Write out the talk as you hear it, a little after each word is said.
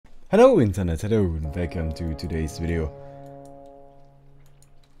Hello internet, hello and welcome to today's video.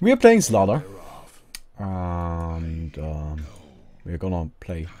 We are playing Slardar. And we're gonna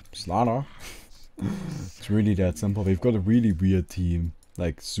play Slardar. It's really that simple. We've got a really weird team.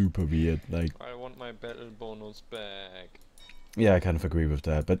 Like super weird. Like I want my battle bonus back. yeah, I kind of agree with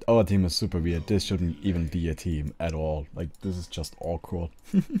that. But our team is super weird. This shouldn't even be a team at all. Like this is just awkward.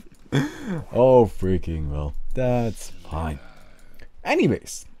 Oh freaking well. That's fine.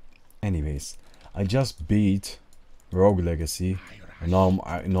 Anyways, I just beat Rogue Legacy, and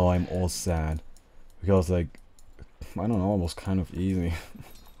now I'm all sad because like I don't know, it was kind of easy.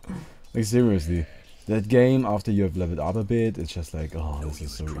 Like seriously, that game after you have leveled up a bit, it's just like, oh, this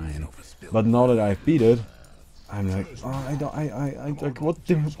is so easy. But now that I've beat it, I'm like, oh, I like what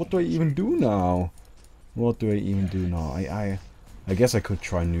do I even do now? What do I even do now? I guess I could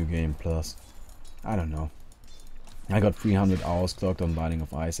try New Game Plus. I don't know. I got 300 hours clocked on Binding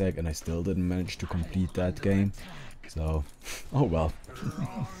of Isaac and I still didn't manage to complete that game. So, oh well.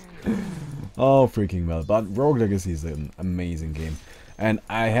 Oh freaking well. But Rogue Legacy is an amazing game. And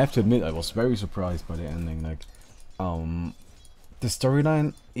I have to admit, I was very surprised by the ending. Like, the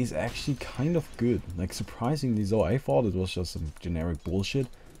storyline is actually kind of good. Like, surprisingly so. I thought it was just some generic bullshit.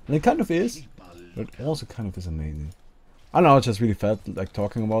 And it kind of is. But it also kind of is amazing. I don't know, I just really felt like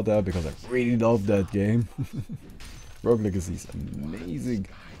talking about that because I really love that game. Rogue Legacy is amazing.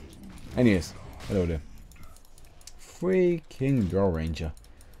 Anyways, hello there. Freaking Draw Ranger.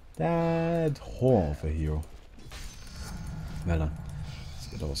 That horror of a hero. Well done. Let's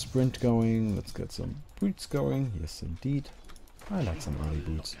get our sprint going. Let's get some boots going. Yes, indeed. I like some early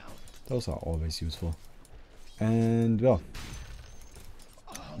boots. Those are always useful. And, well.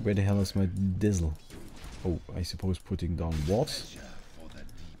 Where the hell is my Dizzle? Oh, I suppose putting down wards?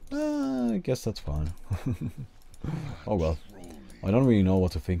 I guess that's fine. Oh well. I don't really know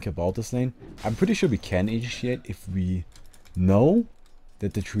what to think about this lane. I'm pretty sure we can initiate if we know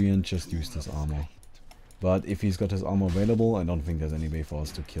that the Treant just used his armor. But if he's got his armor available, I don't think there's any way for us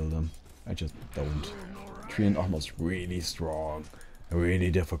to kill them. I just don't. Treant armor is really strong.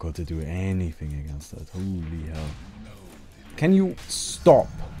 Really difficult to do anything against that. Holy hell. Can you stop?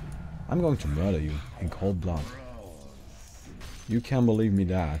 I'm going to murder you in cold blood. You can believe me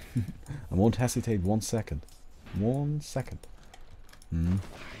that. I won't hesitate 1 second. 1 second.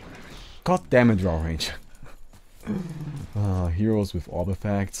 God damn it, Draw Range. Heroes with orb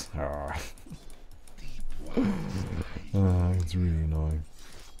effects. It's really annoying.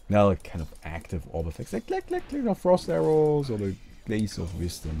 Now like kind of active orb effects. Like the frost arrows or the glaze of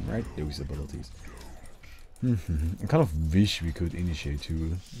wisdom, right? Those abilities. I kind of wish we could initiate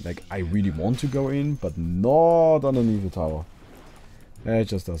too. Like, I really want to go in, but not underneath the tower. It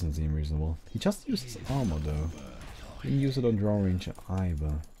just doesn't seem reasonable. He just used his armor though. Didn't use it on Draw Range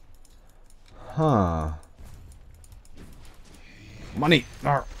either. Huh. Money!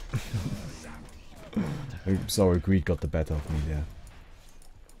 I'm sorry, greed got the better of me there.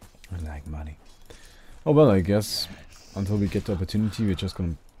 I like money. Oh well, I guess until we get the opportunity, we're just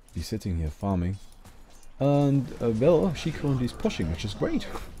gonna be sitting here farming. And, well, she currently is pushing, which is great.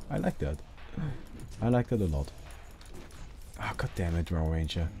 I like that. I like that a lot. Oh, god damn it, Draw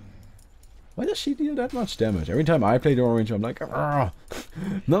Ranger. Why does she deal that much damage? Every time I play Draw Ranger, I'm like, ah,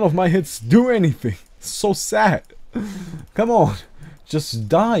 none of my hits do anything. It's so sad. Come on. Just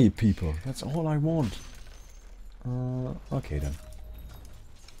die, people. That's all I want. Okay then.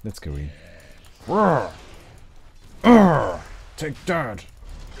 Let's go in. Take that.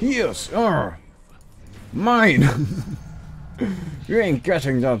 Yes. Mine! You ain't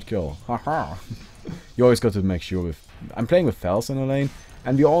getting that kill. Haha. You always got to make sure with... I'm playing with Fels in the lane,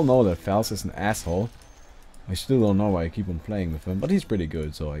 and we all know that Fels is an asshole. I still don't know why I keep on playing with him, but he's pretty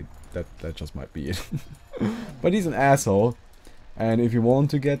good, so that just might be it. But he's an asshole, and if you want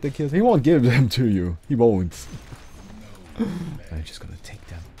to get the kills, he won't give them to you. He won't. I'm just gonna take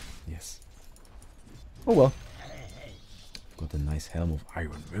them. Yes. Oh well. I've got a nice helm of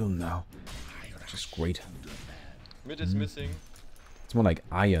Iron Will now. Which is great. Mid is missing. It's more like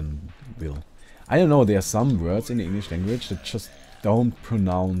Iron Will. I don't know, there are some words in the English language that just don't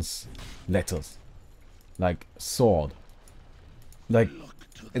pronounce letters. Like sword. Like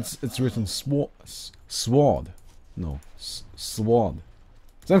it's written sword. No, sword.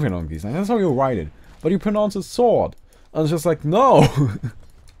 Something along these lines. That's how you write it. But you pronounce it sword. And it's just like, no!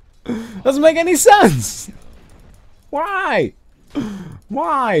 Doesn't make any sense! Why?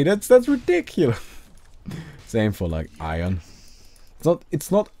 Why? That's ridiculous. Same for like iron.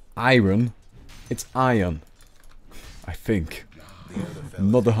 It's not iron. It's iron. I think.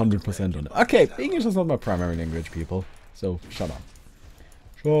 Not 100% on it. Okay, English is not my primary language, people. So shut up.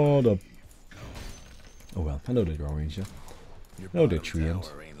 Shut up. Oh well, hello there, Draw Ranger. Hello there, Treant.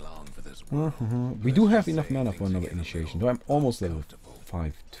 We do have enough mana for another initiation, though I'm almost level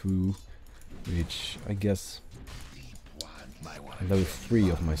 5-2, which I guess level 3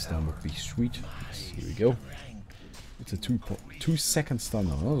 of my stun would be sweet. Yes, here we go. It's a 2-second stun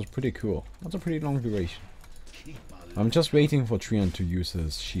now. That was pretty cool. That's a pretty long duration. I'm just waiting for Treant to use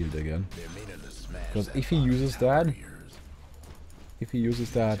his shield again. Because if he uses that,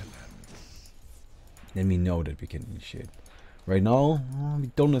 then we know that we can initiate. Right now,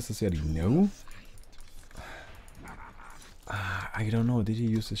 we don't necessarily know. I don't know. Did he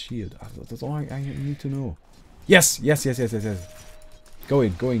use his shield? That's all I need to know. Yes, yes, yes, yes, yes, yes. Go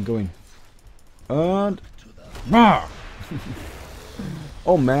in, go in, go in. And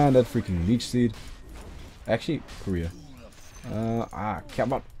oh man, that freaking leech seed. Actually, Korea.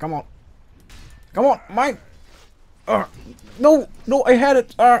 Come on, come on, come on, mine. No, no, I had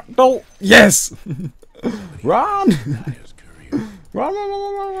it. No, yes. Run! Run, run,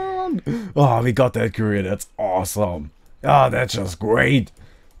 run, run, run! Oh, we got that Korea. That's awesome. Ah, that's just great.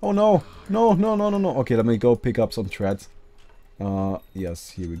 Oh no, no, no, no, no, no. Okay, let me go pick up some treads.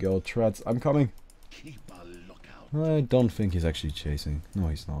 Yes, here we go. Treads, I'm coming. I don't think he's actually chasing. No,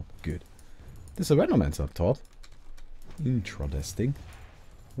 he's not. Good. There's a Venomancer up top. Interesting.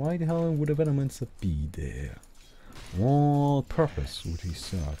 Why the hell would a Venomancer be there? What purpose would he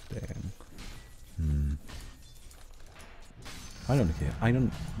serve then? I don't care. I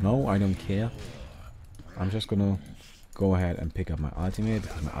don't care. I'm just gonna go ahead and pick up my ultimate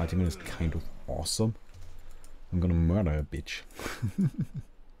because my ultimate is kind of awesome. I'm gonna murder a bitch.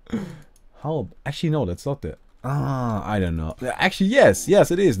 How? Actually, no, that's not the. I don't know. Actually, yes,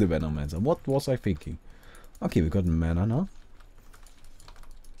 yes, it is the Venomancer. What was I thinking? Okay, we got mana now.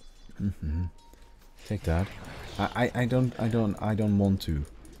 Take that. I don't want to.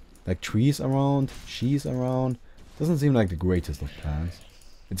 Like trees around, she's around. Doesn't seem like the greatest of plans.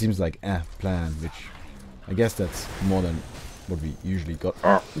 It seems like plan, which I guess that's more than what we usually got.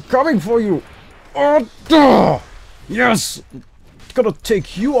 Coming for you! Yes! Gotta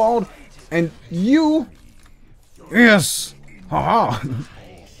take you out and you. Yes! Haha!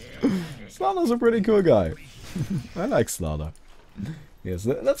 Slardar's a pretty cool guy. I like Slardar. Yes,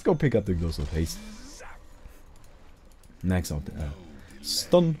 let's go pick up the Glows of Haste. Next out the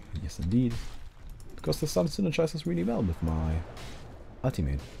stun. Yes, indeed. Because the stun synergizes really well with my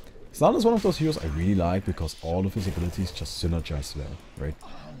ultimate. Slardar is one of those heroes I really like because all of his abilities just synergize well, right?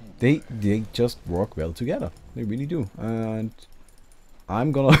 They just work well together. They really do. And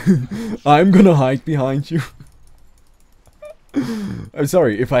I'm gonna I'm gonna hide behind you. I'm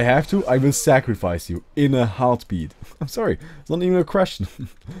sorry, if I have to, I will sacrifice you in a heartbeat. I'm sorry, it's not even a question.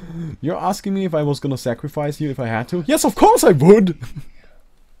 You're asking me if I was gonna sacrifice you if I had to? Yes, of course I would!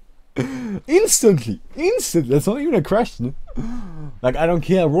 Instantly! Instantly! That's not even a question. Like, I don't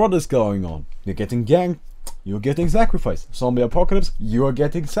care what is going on. You're getting ganked, you're getting sacrificed. Zombie apocalypse, you're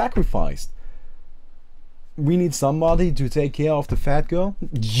getting sacrificed. We need somebody to take care of the fat girl.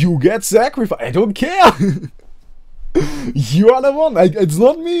 You get sacrificed. I don't care! You are the one. It's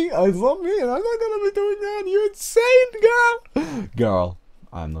not me. It's not me. And I'm not gonna be doing that. You insane girl. Girl,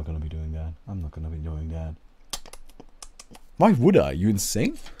 I'm not gonna be doing that. I'm not gonna be doing that. Why would I? You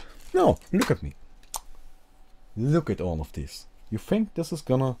insane? No. Look at me. Look at all of this. You think this is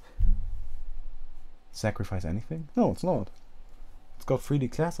gonna sacrifice anything? No, it's not. It's got 3D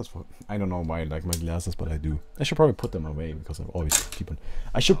glasses for. I don't know why I like my glasses, but I do. I should probably put them away because I always keep on.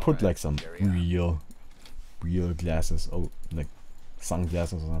 I should put like some real glasses, like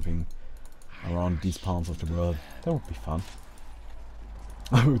sunglasses or something around these parts of the world. That would be fun.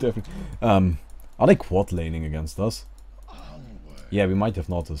 I would definitely. Are they quad laning against us? Yeah, we might have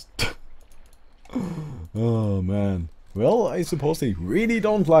noticed. Oh man. Well, I suppose they really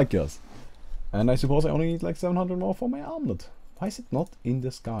don't like us. And I suppose I only need like 700 more for my armlet. Why is it not in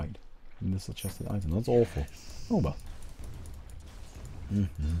this guide? In the suggested item? That's awful. Oh well.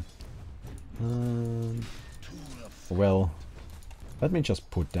 Well, let me just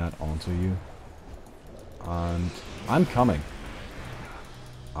put that onto you. And I'm coming.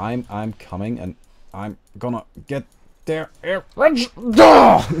 I'm coming and I'm gonna get there.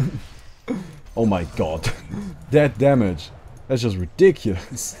 Oh my god. That damage. That's just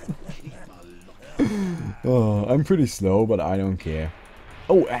ridiculous. Oh, I'm pretty slow, but I don't care.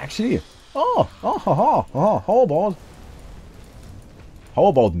 Oh, actually. How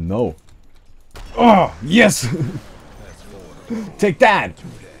about no? Oh, yes! Take that!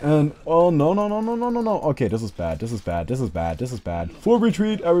 And oh no. Okay, this is bad. This is bad. Full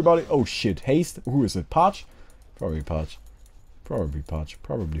retreat, everybody. Oh shit, haste. Who is it? Patch? Probably Patch. Probably Pudge.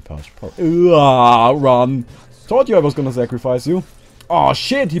 Probably Pudge. Run! Told you I was gonna sacrifice you. Oh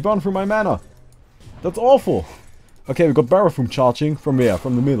shit, he burned through my mana. That's awful. Okay, we got Barathum charging from where?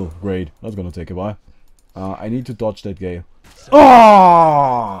 From the middle. Great. That's gonna take a while. I need to dodge that gale.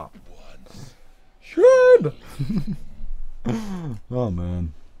 Ah! Shit! Oh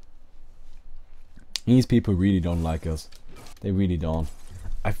man. These people really don't like us. They really don't.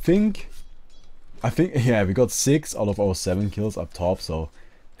 I think, yeah, we got 6 out of our 7 kills up top, so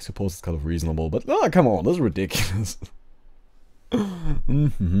I suppose it's kind of reasonable. But come on, that's ridiculous.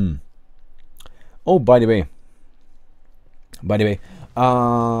 Oh, by the way,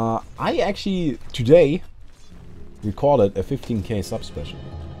 I actually today recorded a 15k sub special.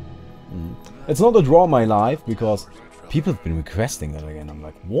 It's not a draw my life because people have been requesting that again. I'm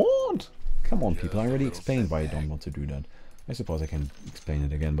like, what? Come on, people! I already explained why I don't want to do that. I suppose I can explain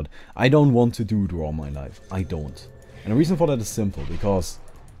it again, but I don't want to do draw my life. I don't. And the reason for that is simple, because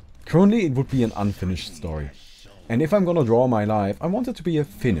currently it would be an unfinished story. And if I'm gonna draw my life, I want it to be a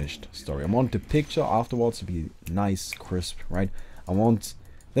finished story. I want the picture afterwards to be nice, crisp, right? I want,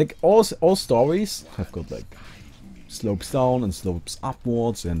 like, all stories have got, like, slopes down and slopes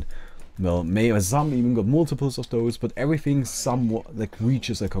upwards, and, well, some even got multiples of those, but everything somewhat, like,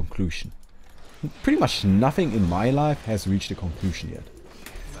 reaches a conclusion. Pretty much nothing in my life has reached a conclusion yet.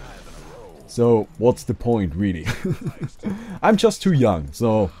 So, what's the point, really? I'm just too young,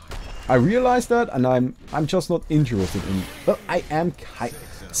 so I realize that, and I'm just not interested in. Well, I am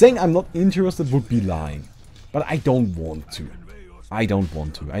saying I'm not interested would be lying, but I don't want to. I don't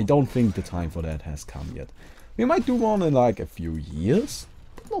want to. I don't think the time for that has come yet. We might do one in like a few years,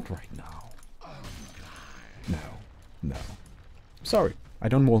 but not right now. No. Sorry, I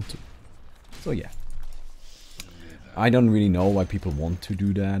don't want to. So yeah. I don't really know why people want to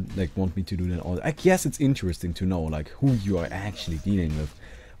do that, like want me to do that. Or I guess it's interesting to know like who you are actually dealing with.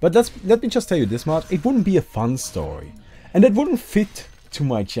 But let me just tell you this much, it wouldn't be a fun story. And it wouldn't fit to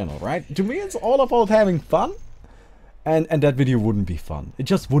my channel, right? To me it's all about having fun. And that video wouldn't be fun. It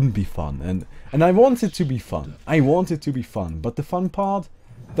just wouldn't be fun. And I want it to be fun. I want it to be fun. But the fun part,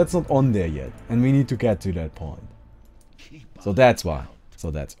 that's not on there yet. And we need to get to that point. So that's why.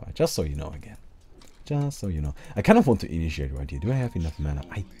 Just so you know again. Just so you know. I kind of want to initiate right here. Do I have enough mana?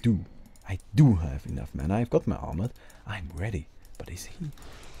 I do. I do have enough mana. I've got my armor. I'm ready. But is he?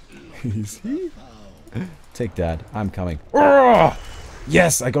 Is he? Take that. I'm coming. Urgh!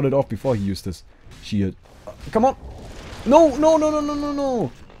 Yes, I got it off before he used his shield. Come on. No.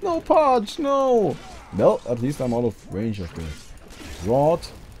 No, Podge, no. Well, at least I'm out of range of the rod.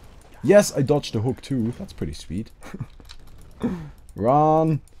 Yes, I dodged the hook too. That's pretty sweet.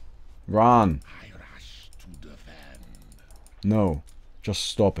 Run. No, just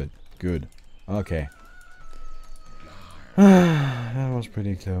stop it. Good. Okay. That was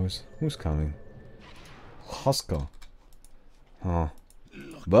pretty close. Who's coming? Husker. Huh.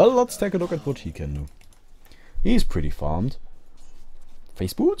 Well, let's take a look at what he can do. He's pretty farmed.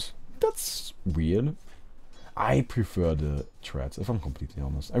 Face boots? That's weird. I prefer the treads, if I'm completely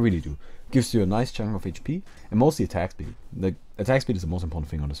honest. I really do. Gives you a nice chunk of HP and mostly attack speed. The attack speed is the most important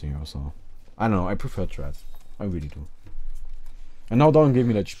thing on this hero, so I don't know, I prefer treads. I really do. And now don't give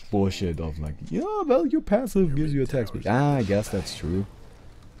me that bullshit of like, yeah, well, your passive gives you attack speed. I guess that's true.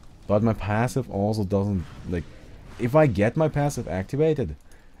 But my passive also doesn't, like, if I get my passive activated,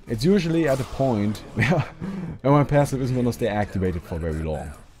 it's usually at a point where my passive isn't gonna stay activated for very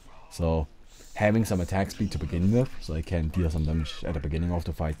long. So having some attack speed to begin with, so I can deal some damage at the beginning of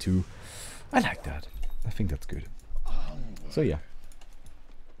the fight too. I like that. I think that's good. So yeah.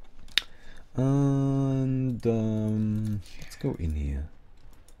 And let's go in here.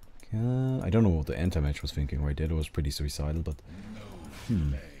 I don't know what the anti-match was thinking right there. That was pretty suicidal, but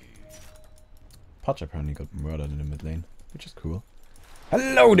Pudge apparently got murdered in the mid lane, which is cool.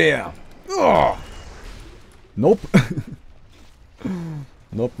 Hello there! Ugh! Nope.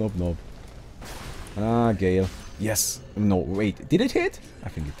 Nope. Ah, Gale. Yes. No, wait. Did it hit? I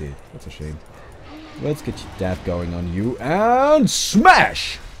think it did. That's a shame. Let's get that going on you. And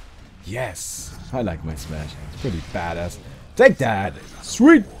smash! Yes. I like my smash. It's pretty badass. Take that!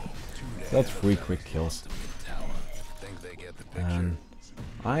 Sweet! That's 3 quick kills. And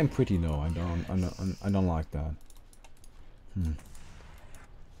I'm pretty low. I don't like that.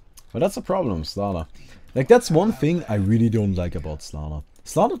 But that's a problem, Slardar. Like, that's one thing I really don't like about Slardar.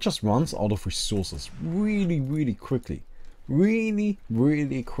 Slardar just runs out of resources really quickly. Really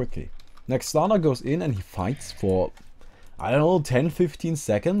quickly. Like, Slardar goes in and he fights for, I don't know, 10-15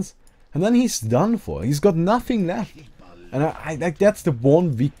 seconds. And then he's done for. He's got nothing left. And I like, that's the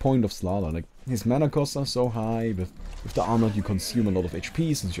one weak point of Slardar. Like, his mana costs are so high with With the armor, you consume a lot of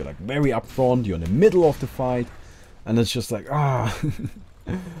HP since you're like very up front, you're in the middle of the fight. And it's just like, I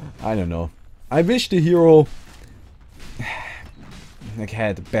don't know. I wish the hero like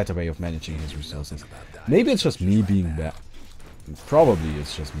had a better way of managing his resources. Maybe it's just me being bad. Probably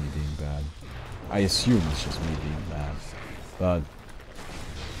it's just me being bad. I assume it's just me being bad. But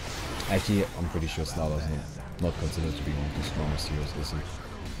actually, I'm pretty sure Slardar's not considered to be one of the strongest heroes, is he?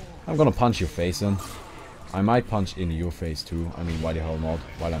 I'm gonna punch your face in. I might punch in your face too. I mean, why the hell not?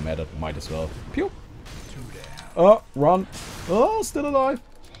 While I'm at it, might as well. Pew! Oh, run! Oh, still alive!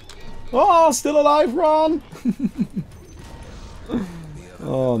 Oh, still alive, run!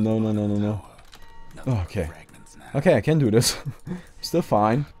 Oh, no, no, no, no, no. Okay. Okay, I can do this. Still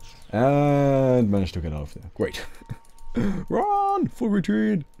fine. And managed to get out of there. Great. Run! Full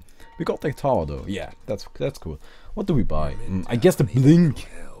retreat! We got that tower though. Yeah, that's cool. What do we buy? I guess the blink.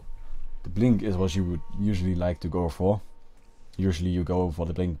 The blink is what you would usually like to go for. Usually you go for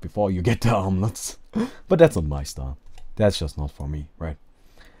the blink before you get the armlets. But that's not my style. That's just not for me, right?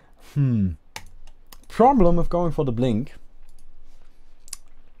 Problem of going for the blink.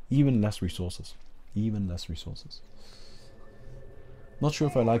 Even less resources. Even less resources. Not sure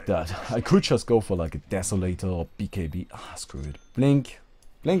if I like that. I could just go for like a Desolator or BKB. Ah, screw it. Blink.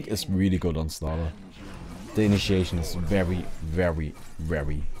 Blink is really good on Slardar. The initiation is very, very,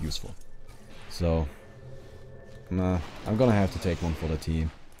 very useful. So, I'm gonna have to take one for the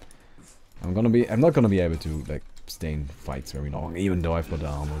team. I'm not gonna be able to like stay in fights very long, even though I've got the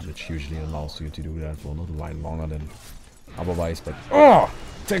armor, which usually allows you to do that for a little while longer than otherwise. But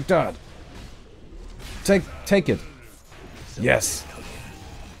take that! Take it! Yes!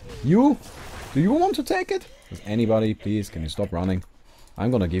 You? Do you want to take it? Does anybody, please, can you stop running?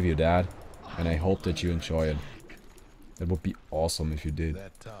 I'm gonna give you that, and I hope that you enjoy it. That would be awesome if you did.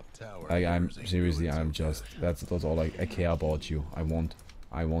 I'm seriously, that's all I care about you. I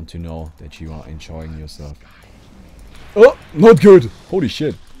want to know that you are enjoying yourself. Oh, not good! Holy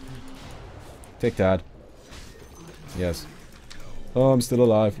shit! Take that. Yes. Oh, I'm still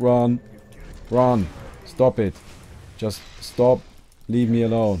alive. Run, run! Stop it! Just stop. Leave me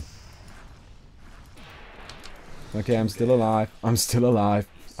alone. Okay, I'm still alive. I'm still alive.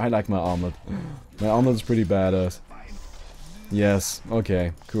 I like my armlet. My armlet is pretty badass. Yes.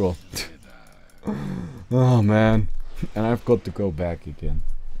 Okay. Cool. Oh man. And I've got to go back again.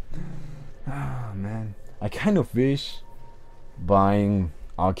 Ah man. I kind of wish buying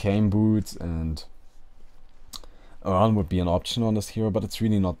arcane boots and Earn would be an option on this hero, but it's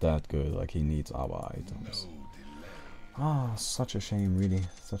really not that good. Like, he needs our items. Ah, such a shame, really.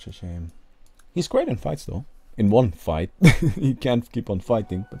 Such a shame. He's great in fights though. In one fight. He can't keep on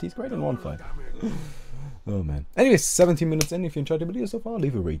fighting, but he's great in one fight. Oh man. Anyways, 17 minutes in. If you enjoyed the video so far,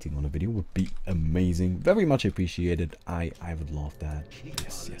 leave a rating on the video. Would be amazing. Very much appreciated. I would love that.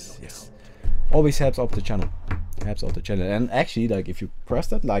 Yes, yes, yes. Always helps out the channel. Helps out the channel. And actually, like, if you press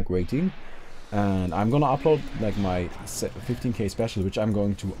that like rating, and I'm gonna upload like my 15k special, which I'm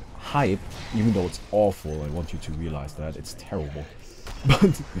going to hype, even though it's awful. I want you to realize that it's terrible.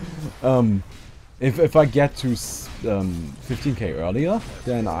 But if I get to 15k earlier,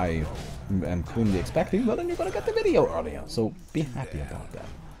 then I am currently expecting, well, then you're gonna get the video earlier. So be happy about that.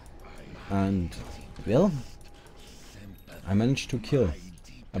 And well, I managed to kill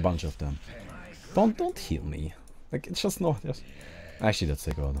a bunch of them. Don't heal me. Like, it's just not. Just actually, let's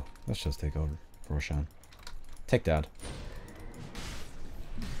take over. Let's just take over for Roshan. Take that.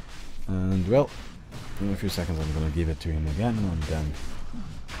 And well, in a few seconds I'm gonna give it to him again, and then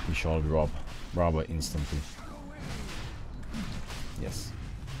he shall rob her instantly. Yes.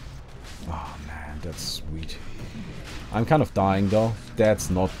 Oh man, that's sweet. I'm kind of dying though. That's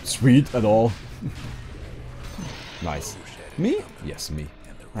not sweet at all. Nice. Me? Yes, me.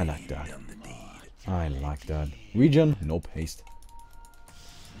 I like that. I like that. Region? Nope. Haste.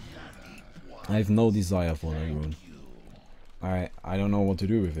 I have no desire for that rune. I don't know what to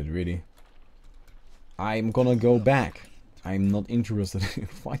do with it, really. I'm gonna go back. I'm not interested in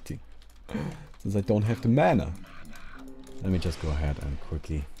fighting, since I don't have the mana. Let me just go ahead and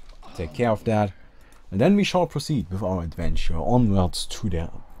quickly take care of that. And then we shall proceed with our adventure onwards to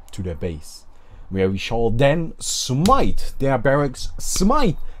their base, where we shall then smite their barracks,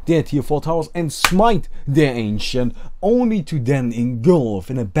 smite their tier 4 towers, and smite their ancient, only to then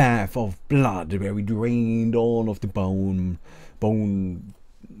engulf in a bath of blood, where we drained all of the bone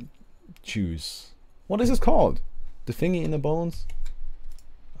juice. What is this called? The thingy in the bones?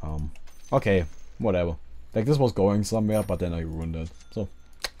 Okay, whatever. Like, this was going somewhere, but then I ruined it. So,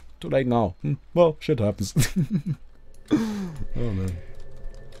 too late now. Well, shit happens. Oh man.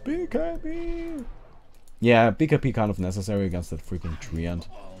 BKB! Yeah, BKP kind of necessary against that freaking Treant.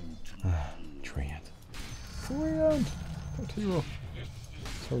 Treant. Treant! That hero.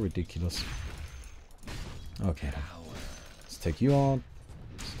 So ridiculous. Okay then. Let's take you on.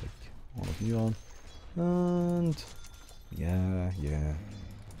 Let's take all of you on. And... yeah.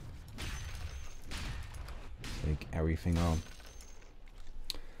 Take everything on.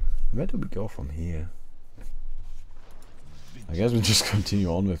 Where do we go from here? I guess we'll just continue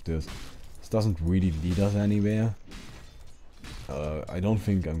on with this. This doesn't really lead us anywhere. I don't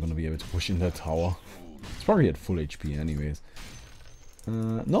think I'm gonna be able to push in that tower. It's probably at full HP anyways.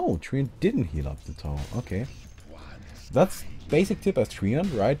 No, Treant didn't heal up the tower. Okay. That's basic tip as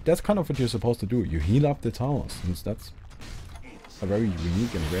Treant, right? That's kind of what you're supposed to do. You heal up the towers. Since that's a very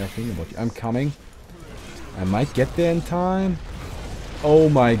unique and rare thing about you. I'm coming. I might get there in time. Oh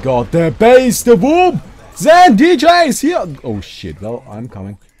my god, the base, the whoop! Zen DJ is here! Oh shit, well, I'm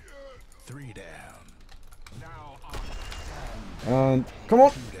coming. 3 down. And come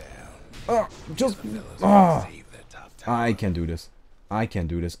on! Just... I can do this. I can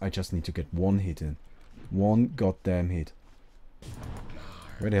do this. I just need to get one hit in. One goddamn hit.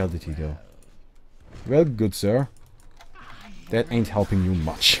 Where the hell did he go? Well, good sir. That ain't helping you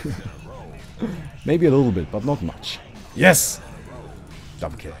much. Maybe a little bit, but not much. Yes!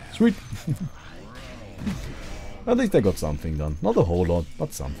 Double kill. Sweet! At least I got something done. Not a whole lot,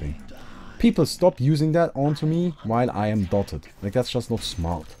 but something. People stop using that onto me while I am dotted. Like, that's just not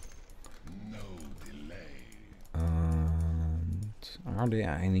smart. And are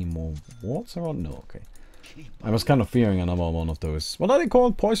there any more wards around? No, okay. I was kind of fearing another one of those. What are they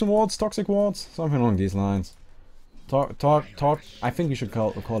called? Poison wards? Toxic wards? Something along these lines. Talk. I think we should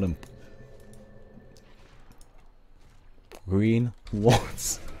call them green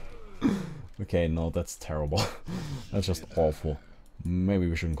wards. Okay, no, that's terrible. That's just awful. Maybe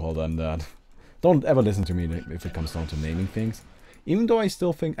we shouldn't call them that. Don't ever listen to me if it comes down to naming things. Even though I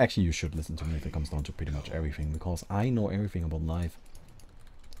still think... Actually, you should listen to me if it comes down to pretty much everything. Because I know everything about life.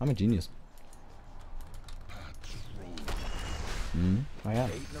 I'm a genius. I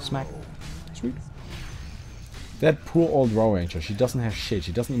am. Smack. Sweet. That poor old Raw Ranger. She doesn't have shit.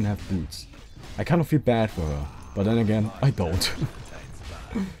 She doesn't even have boots. I kind of feel bad for her. But then again, I don't.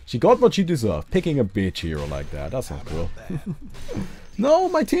 She got what she deserved. Picking a bitch hero like that. That's not cool. No,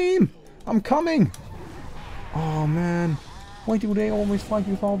 my team! I'm coming! Oh man. Why do they always fight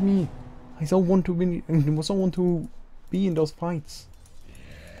without me? I so want to win. I so want to be in those fights.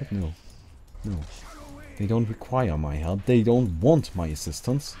 But no. No. They don't require my help. They don't want my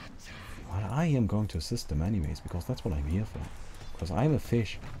assistance. But I am going to assist them anyways, because that's what I'm here for. Because I'm a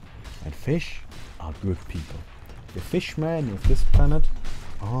fish. And fish are good people. The fishmen of this planet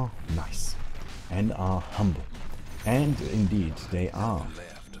are nice. And are humble. And indeed, they are.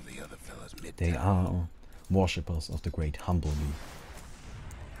 They are worshippers of the great humble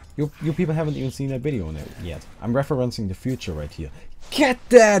me. You people haven't even seen that video on it yet. I'm referencing the future right here. Get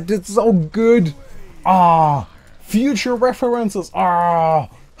that! It's so good! Ah! Future references! Ah!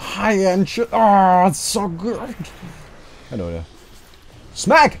 High-end shit! Ah! It's so good! Hello there.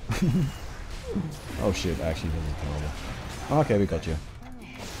 Smack! Oh shit, actually, this is terrible. Okay, we got you.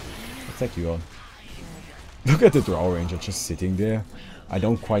 Let's take you on. Look at the Drow Ranger just sitting there. I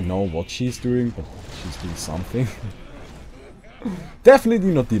don't quite know what she's doing, but she's doing something.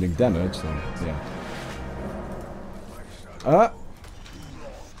 Definitely not dealing damage, so yeah.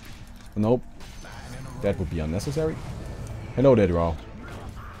 Nope. That would be unnecessary. Hello there, Drow.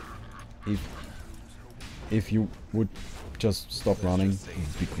 If you would just stop running, it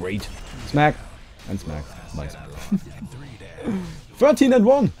would be great. Smack! And smack. Nice. 13 and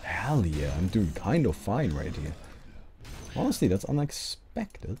 1! Hell yeah, I'm doing kind of fine right here. Honestly, that's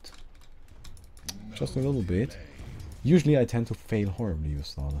unexpected. Just a little bit. Usually I tend to fail horribly with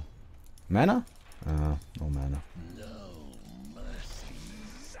Slardar. Mana? No mana.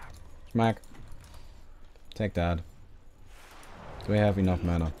 Smack. Take that. Do I have enough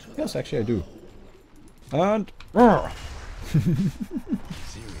mana? Yes, actually I do. And...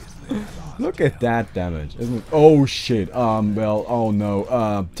 Look at that damage, isn't it? Oh shit, well, oh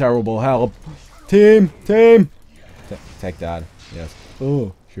no, terrible help. Team! Take that, yes.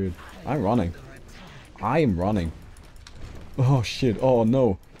 Oh, shit. I'm running. I am running. Oh shit, oh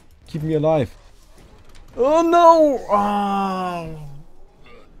no. Keep me alive. Oh no! Ah!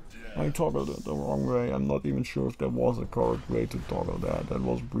 I toggled it the wrong way. I'm not even sure if there was a correct way to toggle that. That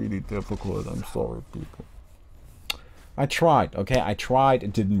was really difficult. I'm sorry, people. I tried, okay? I tried.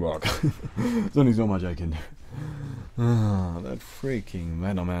 It didn't work. There's only so much I can do. Ah, that freaking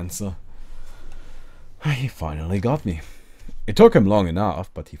Venomancer. He finally got me. It took him long enough,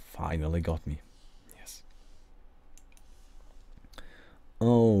 but he finally got me. Yes.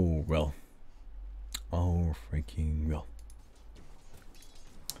 Oh, well. Oh, freaking well.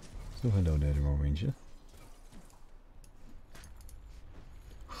 So hello there, the Ranger.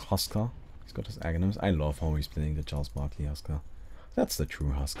 Husker. He's got his Aghanims. I love how he's playing the Charles Barkley Husker. That's the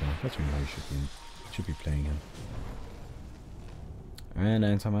true Husker. That's really how you should be playing him. And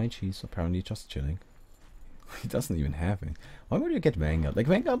Anti-Mage, he's apparently just chilling. He doesn't even have it. Why would you get Vanguard? Like,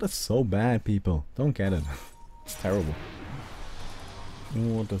 Vanguard is so bad, people. Don't get it. It's terrible.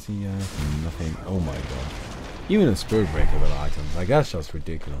 What does he have? Nothing. Oh my god. Even a Spirit Breaker got items. Like, that's just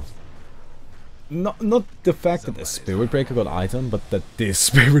ridiculous. Not the fact that a Spirit Breaker got item, but that this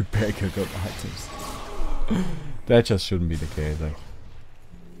Spirit Breaker got items. That just shouldn't be the case. Like,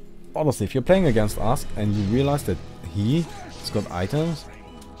 honestly, if you're playing against us and you realize that he's got items,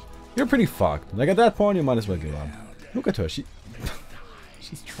 you're pretty fucked. Like, at that point, you might as well give up. Look at her. She's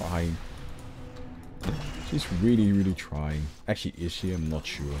trying. She's really, really trying. Actually, is she? I'm not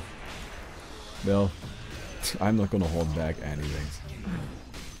sure. Well, I'm not gonna hold back anything.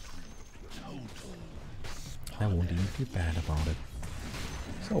 I won't even feel bad about it.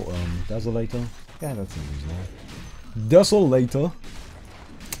 So, Desolator. Yeah, that's reasonable. Desolator.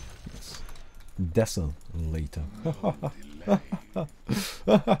 Yes. Desolator.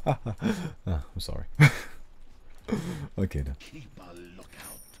 I'm sorry. Okay then.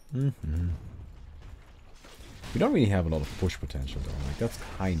 We don't really have a lot of push potential though. Like, that's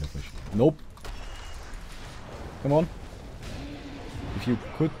kind of push. Nope. Come on. If you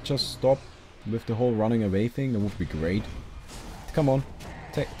could just stop with the whole running away thing, that would be great. Come on.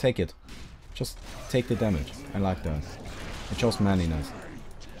 Take it. Just take the damage. I like that. It shows manliness.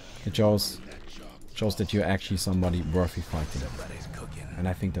 It shows that you're actually somebody worthy fighting. And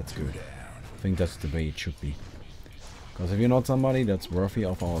I think that's good. I think that's the way it should be. Because if you're not somebody that's worthy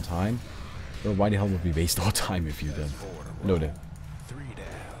of our time, well, why the hell would we waste our time if you did? No, there.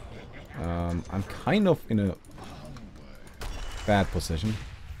 I'm kind of in a bad position.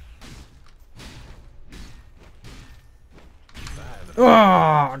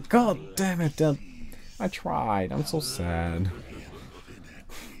 Oh, god damn it, that I tried. I'm so sad.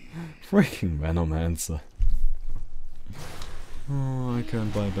 Freaking Venomancer. Oh, I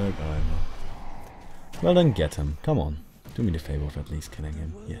can't buy back either. Well then, get him. Come on. Do me the favor of at least killing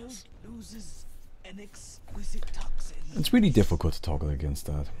him. Yes. It's really difficult to toggle against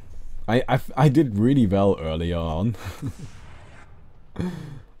that. I did really well earlier on.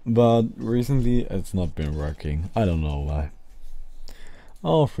 But recently it's not been working. I don't know why.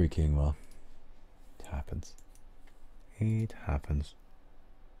 Oh, freaking well. It happens. It happens.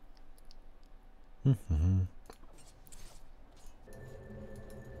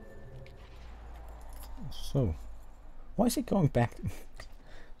 So, why is he going back?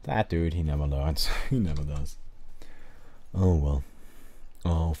 That dude, he never learns. He never does. Oh well.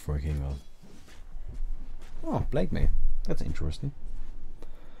 Oh, freaking well. Oh, Blake May. That's interesting.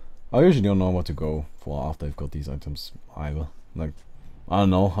 I usually don't know what to go for after I've got these items either. Like, I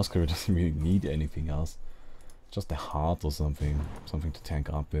don't know, Husker doesn't really need anything else. Just a heart or something. Something to tank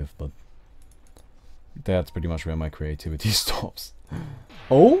up with, but that's pretty much where my creativity stops.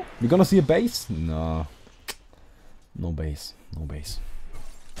 Oh, we're gonna see a base? No. No base. No base.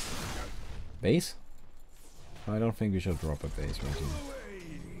 Base? I don't think we should drop a base right here.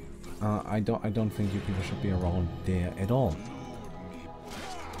 I don't think you people should be around there at all.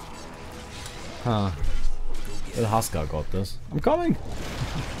 Huh. The Husker got this. I'm coming!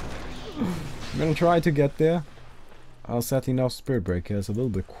 I'm gonna try to get there. Sadly now Spirit Breaker is a little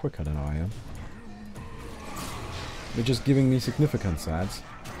bit quicker than I am. Which is giving me significant sads.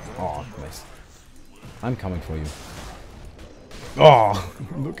 Oh, nice. I'm coming for you. Oh,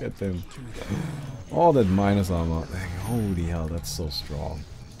 look at them. All that minus armor. Holy hell, that's so strong.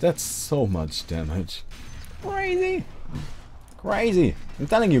 That's so much damage. Crazy! Crazy! I'm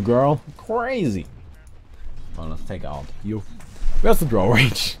telling you, girl. Crazy! Oh, let's take out you. Where's the draw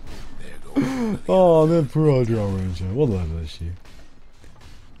range? Oh, the pro draw ranger. What level is she?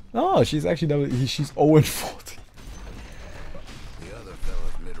 Oh, she's actually she's 0-40.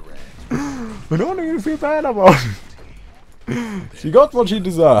 I don't even feel bad about it. She got what she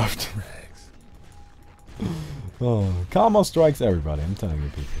deserved. Oh, karma strikes everybody. I'm telling you,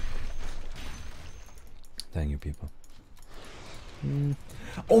 people. Telling you, people.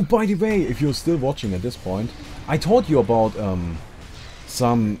 Oh, by the way, if you're still watching at this point, I told you about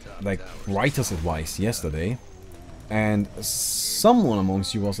some like writer's advice yesterday, and someone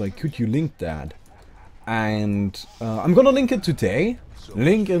amongst you was like, "Could you link that?" And I'm gonna link it today.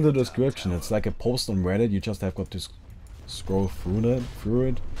 Link in the description. It's like a post on Reddit. You just have got to scroll through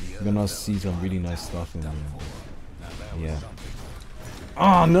it. You're gonna see some really nice stuff in there. Yeah.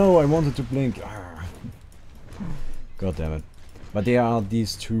 Oh no, I wanted to blink. Ah. God damn it. But there are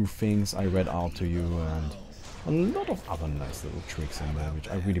these two things I read out to you, and a lot of other nice little tricks in there, which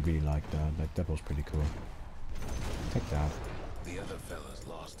I really like that. Like, that was pretty cool. Take that. The other fellas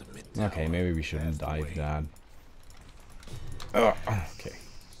lost a mid Okay, maybe we shouldn't dive that. Okay.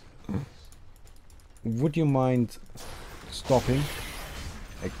 Would you mind stopping?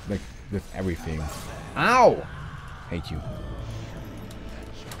 Like with everything. Ow! Hate you.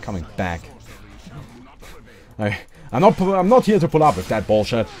 Coming back. I'm not here to pull up with that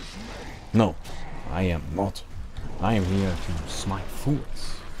bullshit. No, I am not. I am here to smite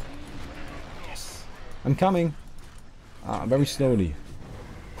fools. Yes. I'm coming. Very slowly.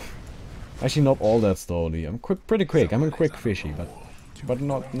 Actually, not all that slowly. I'm pretty quick. I'm a quick fishy, but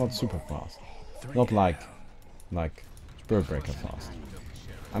not super fast. Not like Spirit Breaker fast.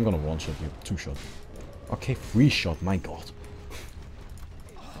 I'm gonna one shot you. 2 shot. Okay, 3 shot. My god.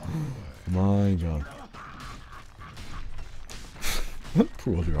 My god.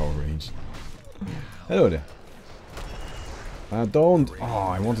 Poorly arranged. Hello there. Don't. Oh,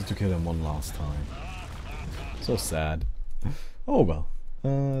 I wanted to kill him one last time. So sad. Oh well.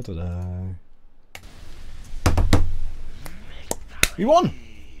 Ta-da. We won!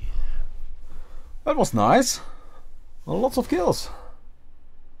 That was nice. Lots of kills.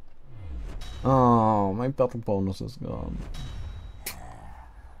 Oh, my battle bonus is gone.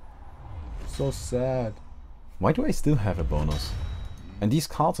 So sad. Why do I still have a bonus? And these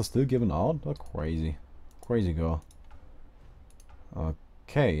cards are still given out? They're crazy. Crazy girl.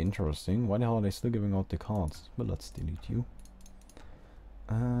 Okay, interesting. Why the hell are they still giving out the cards? Well, let's delete you.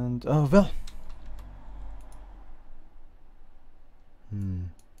 And, well.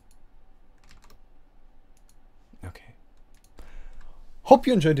 Okay. Hope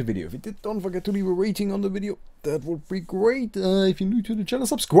you enjoyed the video. If you did, don't forget to leave a rating on the video. That would be great. If you're new to the channel,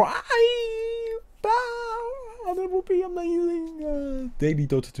 subscribe. That would be amazing. Daily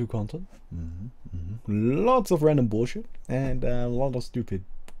Dota 2 content. Lots of random bullshit. And a lot of stupid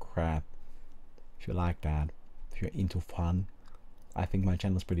crap. If you like that. If you're into fun. I think my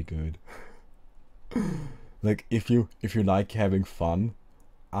channel is pretty good. Like, if you like having fun,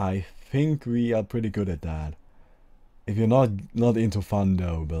 I think we are pretty good at that. If you're not into fun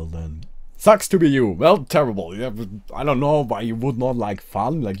though, well then, sucks to be you. Well, terrible. Yeah, I don't know why you would not like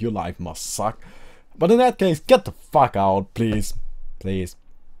fun. Like, your life must suck. But in that case, get the fuck out, please. Please.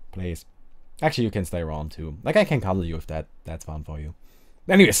 Please. Actually, you can stay around too. Like, I can cuddle you if that's fun for you.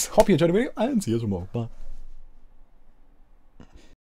 Anyways, hope you enjoyed the video, and see you tomorrow. Bye.